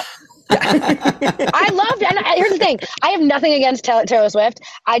 But yeah. I love and here's the thing. I have nothing against Taylor Swift.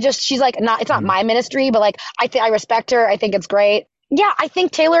 She's like not it's not Mhm. my ministry, but like I respect her. I think it's great. Yeah, I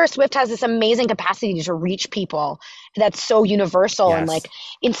think Taylor Swift has this amazing capacity to reach people that's so universal and Yes. like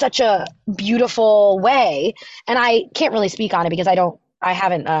in such a beautiful way. And I can't really speak on it because I don't I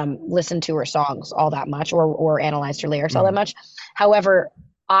haven't listened to her songs all that much or analyzed her lyrics all that Mhm. much. However,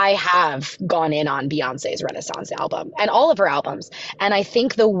 I have gone in on Beyonce's Renaissance album and all of her albums. And I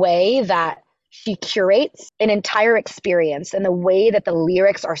think the way that she curates an entire experience and the way that the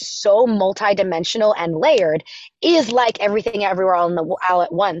lyrics are so multidimensional and layered is like everything everywhere all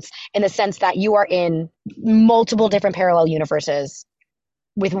at once, in the sense that you are in multiple different parallel universes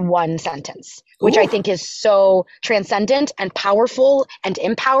with one sentence, which I Ooh. think is so transcendent and powerful and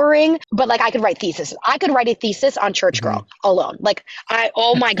empowering. But like, I could write thesis. I could write a thesis on Church Girl Mhm. alone. Like,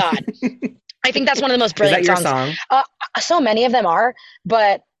 oh my God. I think that's one of the most Is that brilliant your songs. song? So many of them are,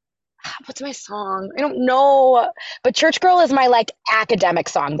 but what's my song? I don't know. But Church Girl is my like academic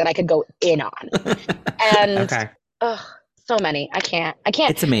song that I could go in on. And Okay. ugh, so many. I can't. It's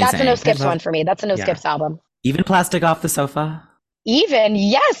That's a no amazing. I skips love, one for me. That's a no yeah. skips album. Even Plastic Off the Sofa. Even,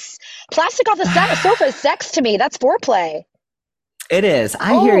 yes. Plastic off the sofa is sex to me. That's foreplay. It is.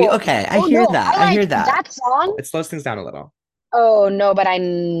 I hear you. Oh, Okay, I oh hear no. that. I I hear like that. that song. It slows things down a little. Oh no, but I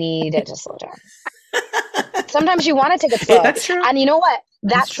need it to slow down. Sometimes you want to take it slow. That's true. And you know what?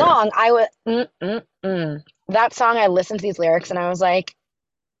 That That's true. song, that song, I listened to these lyrics and I was like,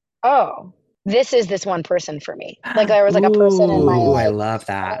 oh, this is this one person for me. Like there was like a person in my Ooh, I life. love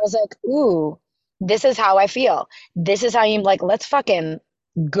And I that. was like, ooh, this is how I feel. This is how you like, let's fucking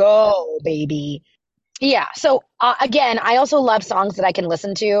go, baby. Yeah. So again, I also love songs that I can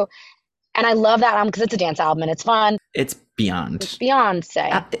listen to. And I love that album because it's a dance album and it's fun. It's It's beyond.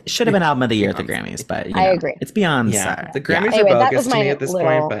 Beyonce. It should have been album of the year at the Beyonce. Grammys, but I agree. it's Beyonce. Yeah. The Yeah. Grammys are Anyway, that bogus was to me my at this point,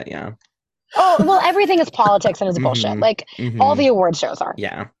 little. but yeah. Oh, well, everything is politics and it's bullshit. Hmm. Like all the award shows are.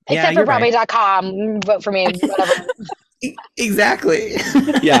 Yeah. Yeah, Except for you're right. probably.com. Vote for me, whatever. Exactly.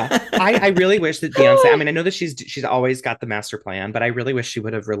 Yeah. I really wish that Beyonce, I mean, I know that she's always got the master plan, but I really wish she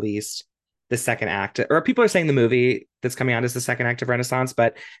would have released the second act. Or people are saying the movie that's coming out is the second act of Renaissance,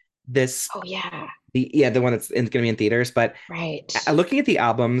 but this Oh, yeah. the one that's going to be in theaters. But Right. looking at the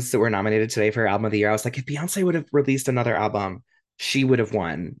albums that were nominated today for album of the year, I was like, if Beyonce would have released another album, she would have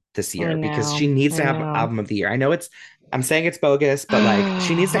won this I year because know. she needs to I have know. album of the year. I know I'm saying it's bogus, but like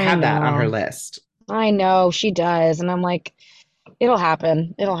she needs to I have that on her know. list. I know she does. And I'm like, it'll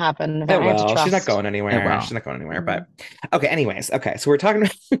happen. It'll happen. It I have to will. She's not trust. going It anywhere. She's will. not going anywhere. Mhm. But okay, anyways, okay. So we're talking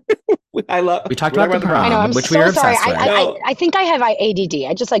We talked we're about talking the the I know. prom, I'm which we so were sorry. obsessed with. No. I think I have ADD.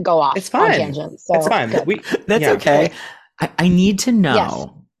 I just like go off It's on fun. tangents. It's So fun. good. That's Yeah. okay. I need to Yes.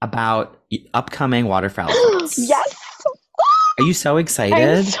 know about upcoming waterfowl events. Yes. Are you so I'm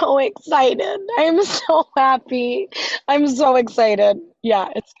excited? so excited. I'm so happy. I'm so excited. Yeah,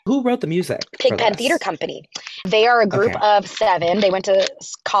 it's Who wrote the music for Pigpen Theater this? Company. They are a group Okay. of 7. They went to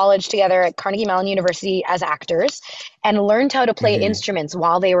college together at Carnegie Mellon University as actors and learned how to play Mhm. instruments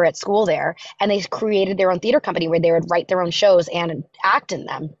while they were at school there. And they created their own theater company where they would write their own shows and act in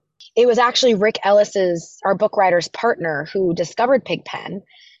them. It was actually Rick Ellis's, our book writer's partner, who discovered Pigpen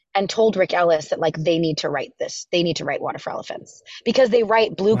and told Rick Ellis that like they need to write this. They need to write Water for Elephants because they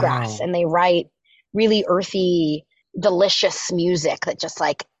write bluegrass Wow. and they write really earthy, delicious music that just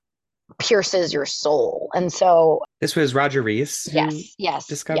like pierces your soul. And so, This was Roger Rees who yes,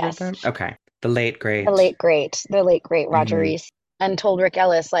 discovered them? Okay. The late great. the late great Roger Mhm. Rees, and told Rick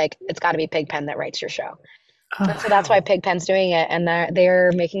Ellis like it's got to be Pigpen that writes your show. Oh, And so that's why Pigpen's doing it, and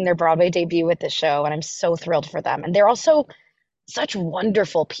they're making their Broadway debut with this show, and I'm so thrilled for them. And they're also such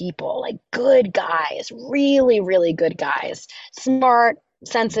wonderful people, like good guys, really, really good guys, smart,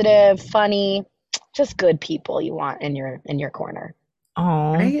 sensitive, funny, just good people you want in your corner.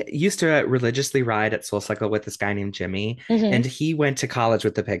 oh. I used to religiously ride at Soul Cycle with this guy named Jimmy, Mhm. and he went to college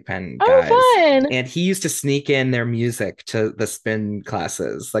with the Pigpen Oh, guys. fun! And he used to sneak in their music to the spin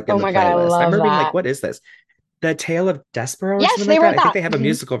classes, like in Oh the my God, I playlist. I love remember being like, that. what is this? The Tale of Despero or Yes, something they like wrote that. I think that. they have a Mhm.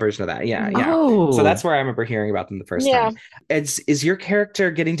 musical version of that. Yeah, Mhm. yeah. Oh. So that's where I remember hearing about them the first Yeah. time. Is your character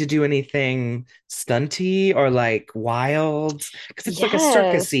getting to do anything stunty or like wild? Because it's like a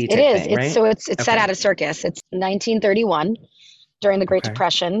circusy It type is. thing, right? It's set Okay. at a circus. It's 1931 during the Great Okay.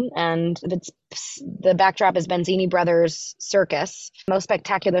 Depression, and the backdrop is Benzini Brothers Circus. Most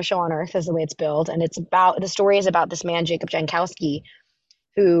spectacular show on earth is the way it's billed, and the story is about this man Jacob Jankowski,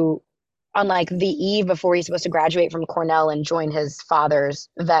 who, on like the eve before he's supposed to graduate from Cornell and join his father's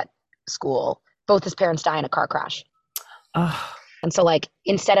vet school, both his parents die in a car crash. Oh. And so, like,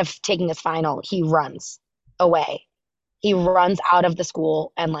 instead of taking his final, he runs away. He runs out of the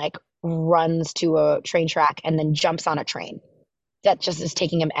school and like runs to a train track and then jumps on a train that just is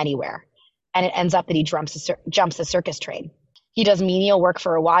taking him anywhere. And it ends up that he jumps a circus train. He does menial work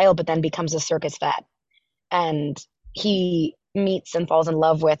for a while, but then becomes a circus vet. And he meets and falls in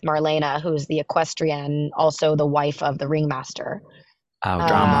love with Marlena, who's the equestrian, also the wife of the ringmaster. Oh, Uh,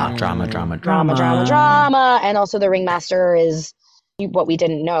 drama. and also the ringmaster is what we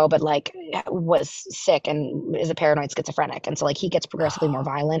didn't know, but like was sick and is a paranoid schizophrenic, and so like he gets progressively more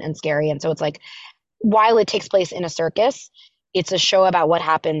violent and scary, and so it's like while it takes place in a circus, it's a show about what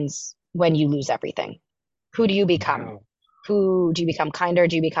happens when you lose everything. Who do you become? Wow. Who do you become? Kinder?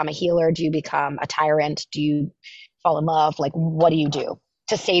 Do you become a healer? Do you become a tyrant? Do you fall in love? Like, what do you do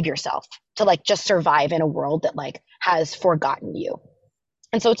to save yourself? To like just survive in a world that like has forgotten you.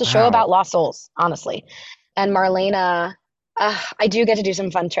 And so it's a show Wow. about lost souls, honestly. And Marlena, I do get to do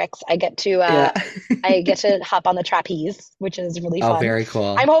some fun tricks. Yeah. I get to hop on the trapeze, which is really Oh, fun. very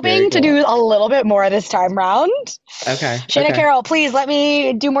cool. I'm Very hoping to cool. do a little bit more this time round. Okay. Shayna Okay. Carroll, please let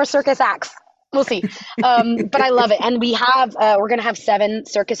me do more circus acts. We'll see. But I love it. And we're going to have 7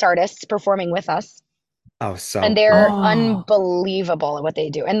 circus artists performing with us. Oh, so And they're cool. Oh, unbelievable at what they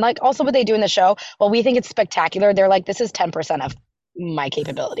do. And like also what they do in the show, well, we think it's spectacular. They're like, this is 10% of my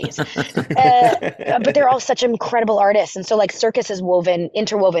capabilities. But they're all such incredible artists. And so like circus is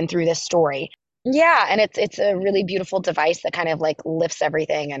interwoven through this story. Yeah, and it's a really beautiful device that kind of like lifts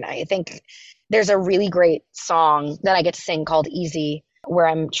everything. And I think there's a really great song that I get to sing called Easy, where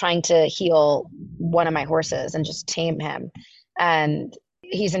I'm trying to heal one of my horses and just tame him. And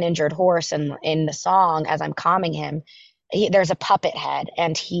he's an injured horse, and in the song, as I'm calming him, there's a puppet head,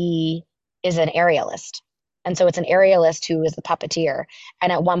 and he is an aerialist. And so it's an aerialist who is the puppeteer.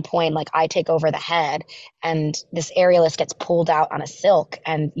 And at one point, like I take over the head, and this aerialist gets pulled out on a silk,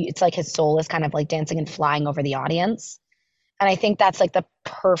 and it's like his soul is kind of like dancing and flying over the audience. And I think that's like the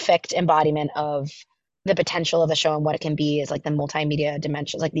perfect embodiment of the potential of the show and what it can be, is like the multimedia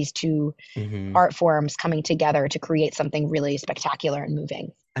dimensions, like these two Hmm. art forms coming together to create something really spectacular and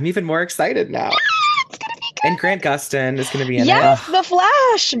moving. I'm even more excited now. It's gonna be And Grant Gustin is going to be in it. Yes, the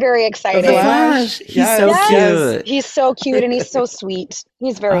Flash. Very The the exciting. Flash. He's Yes, so Yes. cute. He's so cute and he's so sweet.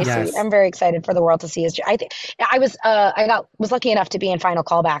 He's very Oh, sweet. yes. I'm very excited for the world to see his. I think I was lucky enough to be in final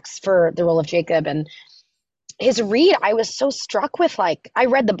callbacks for the role of Jacob, and his read. I was so struck with, like, I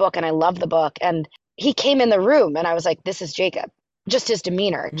read the book and I love the book, and he came in the room and I was like, this is Jacob. Just his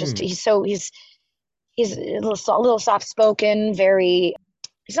demeanor. Just Hmm. he's a little soft spoken. Very.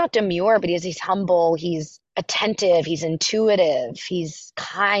 He's not demure, but he's humble. He's attentive. He's intuitive. He's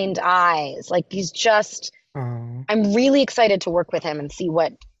kind eyes. Like he's just. Oh. I'm really excited to work with him and see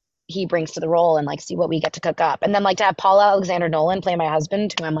what he brings to the role, and like see what we get to cook up. And then like to have Paul Alexander Nolan play my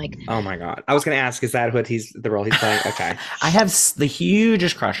husband, who I'm like, Oh my God. I was going to ask, is that what the role he's playing? Okay. I have the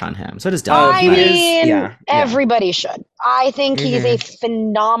hugest crush on him. So does Oh, Dylan. I he but- is. mean, Yeah. everybody should. I think he's a Mhm.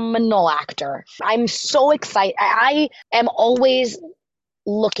 phenomenal actor. I'm so excited. I am always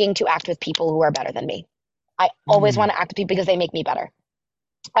looking to act with people who are better than me. I always Mm. want to act with people because they make me better.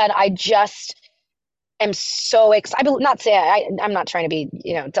 And I just am so excited. I'm not trying to be,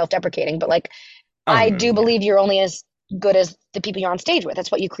 self-deprecating, but like Oh, I no, do yeah. believe you're only as good as the people you're on stage with.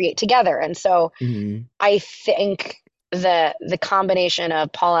 That's what you create together. And so Mhm. I think the combination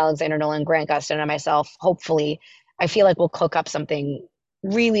of Paul Alexander Nolan, Grant Gustin, and myself, hopefully, I feel like we'll cook up something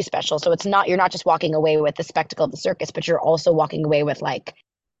really special. So you're not just walking away with the spectacle of the circus, but you're also walking away with like,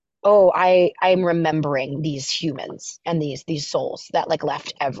 oh, I'm remembering these humans and these souls that like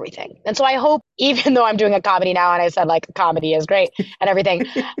left everything. And so I hope, even though I'm doing a comedy now, and I said like comedy is great and everything,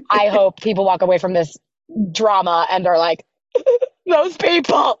 I hope people walk away from this drama and are like, those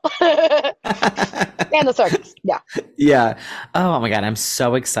people. And the circus. Yeah. Yeah. Oh my God. I'm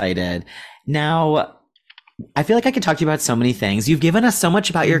so excited. Now, I feel like I could talk to you about so many things. You've given us so much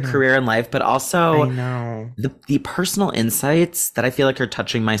about your Mhm. career and life, but I also know. the personal insights that I feel like are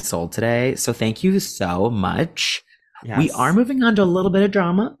touching my soul today. So thank you so much. Yes. We are moving on to a little bit of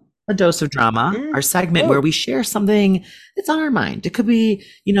drama, a dose of drama, Mm. our segment Ooh. where we share something that's on our mind. It could be,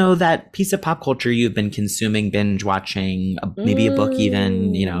 that piece of pop culture you've been consuming, binge watching, maybe a book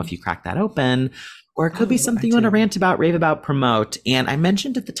even, if you crack that open, or it could be Oh, something I you want to do. rant about, rave about, promote. And I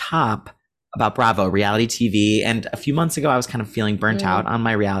mentioned at the top about Bravo, reality TV. And a few months ago, I was kind of feeling burnt out on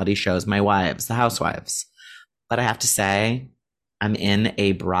my reality shows, my wives, the housewives. But I have to say, I'm in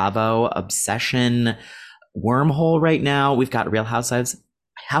a Bravo obsession wormhole right now. We've got Real Housewives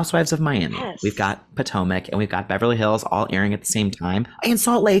of Miami. Yes. We've got Potomac, and we've got Beverly Hills all airing at the same time, and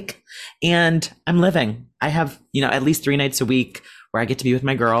Salt Lake. And I'm living. I have, at least 3 nights a week where I get to be with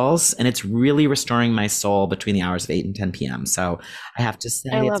my girls, and it's really restoring my soul between the hours of 8 and 10 p.m. So I have to say,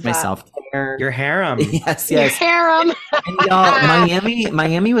 I love it's my that. self-care. Your harem. Yes, Your yes. harem. And y'all,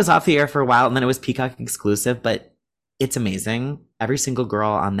 Miami was off the air for a while, and then it was Peacock exclusive, but it's amazing. Every single girl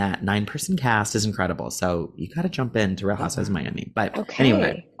on that 9-person cast is incredible. So you got to jump into Real Housewives of Miami. But Okay.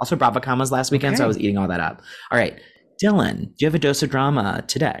 anyway, also BravoCon was last weekend, so I Okay. was eating all that up. All right. Dylan, do you have a dose of drama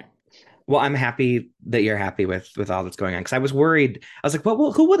today? Well, I'm happy that you're happy with all that's going on because I was worried. I was like,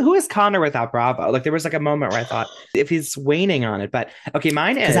 well, who is Connor without Bravo? Like there was like a moment where I thought if he's waning on it, but okay,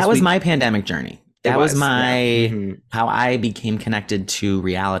 mine Because is that was my pandemic journey. That was my yeah. how I became connected to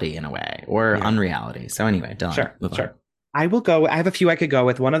reality in a way, or unreality. So anyway, Dylan, sure. I will go. I have a few I could go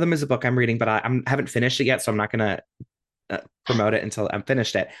with. One of them is a book I'm reading, but I haven't finished it yet, so I'm not gonna promote it until I'm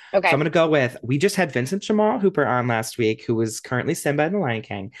finished it. Okay. So I'm going to go with, we just had Vincent Jamal Hooper on last week, who was currently Simba in The Lion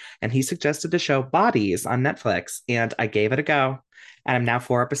King, and he suggested the show Bodies on Netflix, and I gave it a go. And I'm now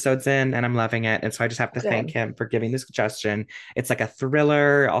 4 episodes in, and I'm loving it. And so I just have to thank him for giving the suggestion. It's like a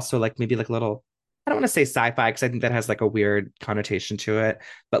thriller, also like maybe like a little, I don't want to say sci-fi because I think that has like a weird connotation to it,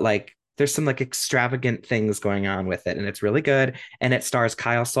 but like there's some like extravagant things going on with it, and it's really good. And it stars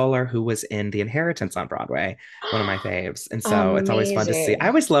Kyle Soller, who was in The Inheritance on Broadway, one of my faves. And so it's always fun to see. I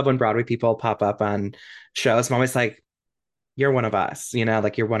always love when Broadway people pop up on shows. I'm always like, you're one of us, you know,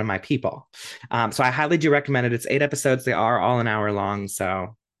 like you're one of my people. So I highly do recommend it. It's 8 episodes. They are all an hour long.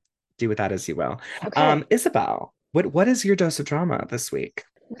 So do with that as you will. Okay. Isabelle, what is your dose of drama this week?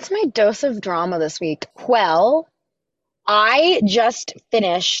 What's my dose of drama this week? Well, I just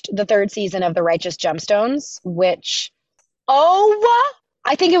finished the 3rd season of The Righteous Gemstones, which,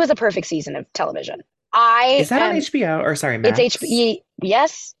 I think it was a perfect season of television. Is that on HBO or sorry, Max? It's HBO.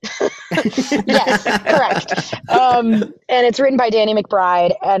 Yes, yes, correct. And it's written by Danny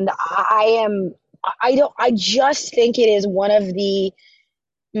McBride, and I just think it is one of the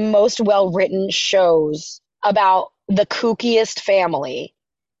most well-written shows about the kookiest family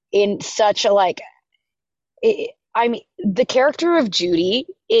in such a I mean, the character of Judy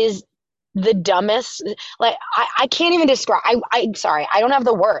is the dumbest. Like, I can't even describe. I'm sorry, I don't have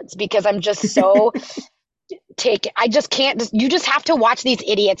the words because I'm just so I just can't. You just have to watch these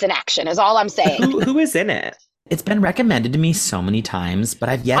idiots in action. Is all I'm saying. Who is in it? It's been recommended to me so many times, but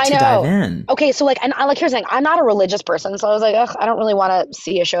I've yet to dive in. Okay, so and here's the thing. I'm not a religious person, so I was like, ugh, I don't really want to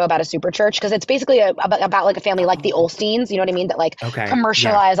see a show about a super church because it's basically about like a family like the Olsteins, you know what I mean? That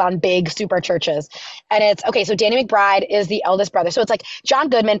commercialize on big super churches. And it's, okay, so Danny McBride is the eldest brother. So it's like John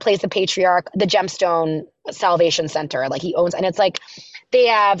Goodman plays the patriarch, the Gemstone Salvation Center. Like he owns, and it's like, they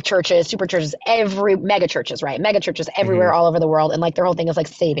have churches, super churches, mega churches, right? Mega churches everywhere, all over the world. And like their whole thing is like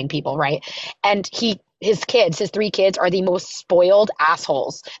saving people, right? And his 3 kids are the most spoiled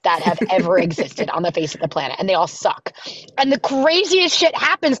assholes that have ever existed on the face of the planet. And they all suck. And the craziest shit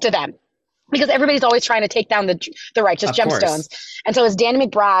happens to them because everybody's always trying to take down the righteous gemstones. And so as Danny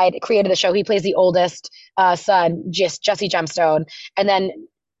McBride created the show, he plays the oldest son, Jesse Gemstone. And then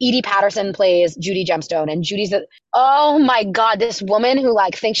Edie Patterson plays Judy Gemstone, and Judy's oh my God, this woman who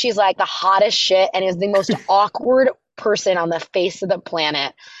like thinks she's like the hottest shit and is the most awkward person on the face of the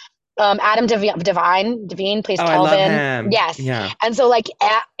planet. Adam Devine plays Kelvin. I love him. Yes. Yeah. And so like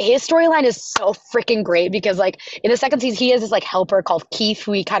his storyline is so freaking great because like in the 2nd season, he has this like helper called Keith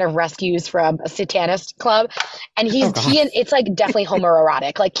who he kind of rescues from a satanist club. And it's like definitely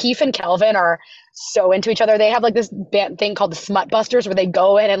homoerotic. Like Keith and Kelvin are so into each other. They have like this thing called the Smut Busters where they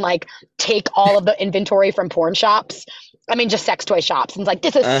go in and like take all of the inventory from porn shops. I mean, just sex toy shops. And it's like,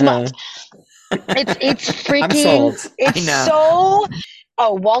 this is smut. It's freaking, I'm sold. It's so...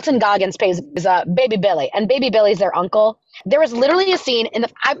 Oh, Walton Goggins plays Baby Billy, and Baby Billy's their uncle. There was literally a scene in the.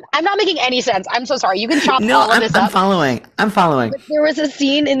 I'm not making any sense. I'm so sorry. You can chop all of this up. I'm following. But there was a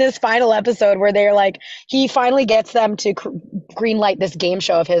scene in this final episode where they're like, he finally gets them to greenlight this game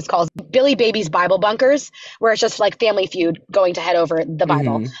show of his called Billy Baby's Bible Bunkers, where it's just like Family Feud going to head over the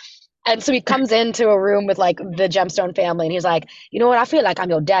Bible. And so he comes into a room with like the Gemstone family, and he's like, you know what? I feel like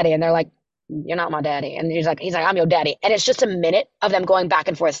I'm your daddy, and they're like, you're not my daddy. And he's like, I'm your daddy. And it's just a minute of them going back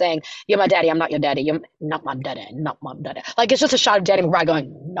and forth saying, you're my daddy, I'm not your daddy. You're not my daddy, not my daddy. Like, it's just a shot of Danny McBride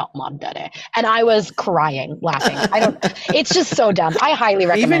going, not my daddy. And I was crying, laughing. It's just so dumb. I highly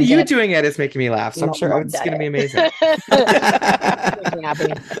recommend it. Even you doing it is making me laugh. So I'm sure it's going to be amazing. Makes me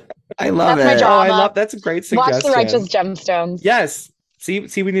happy. I love That's my it. drama. That's a great suggestion. Watch The Righteous Gemstones. Yes.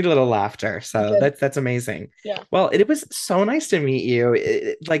 See, we need a little laughter. So that's amazing. Yeah. Well, it was so nice to meet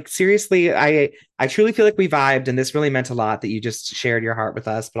you. Like, seriously, I truly feel like we vibed, and this really meant a lot that you just shared your heart with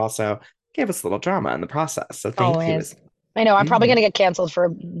us, but also gave us a little drama in the process. So thank you. I know I'm probably going to get canceled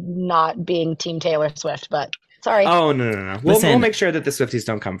for not being Team Taylor Swift, but sorry. Oh, no. We'll make sure that the Swifties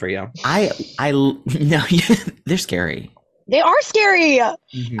don't come for you. No, they're scary. They are scary. I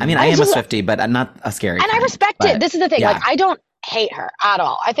mean, I am a Swiftie, but I'm not a scary. And I respect it. This is the thing. Yeah. Like, I don't hate her at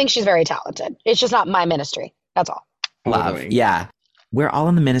all. I think she's very talented. It's just not my ministry. That's all. Love. Yeah. we're all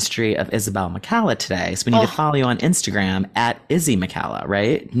in the ministry of Isabelle McCalla today. So we need to Oh, follow you on Instagram at Izzy McCalla,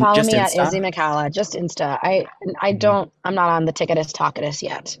 right? follow Just me at Izzy Insta? McCalla, just Insta. I Mhm. don't, I'm not on the Ticketus Talkatus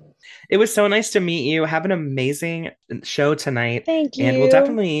yet. It was so nice to meet you. Have an amazing show tonight. Thank And we'll you.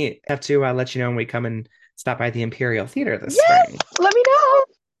 definitely have to let you know when we come and stop by the Imperial Theater this Yes, spring. let me know.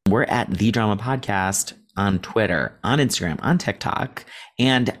 We're at The Drama Podcast on Twitter, on Instagram, on TikTok.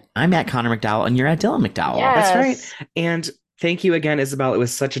 And I'm at Connor McDowell and you're at Dylan McDowell. That's right. Yes. And thank you again, Isabel. It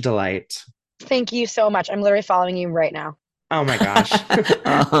was such a delight. Thank you so much. I'm literally following you right now. Oh my gosh.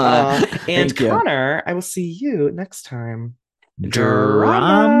 And Thank you. Connor, I will see you next time. Drama.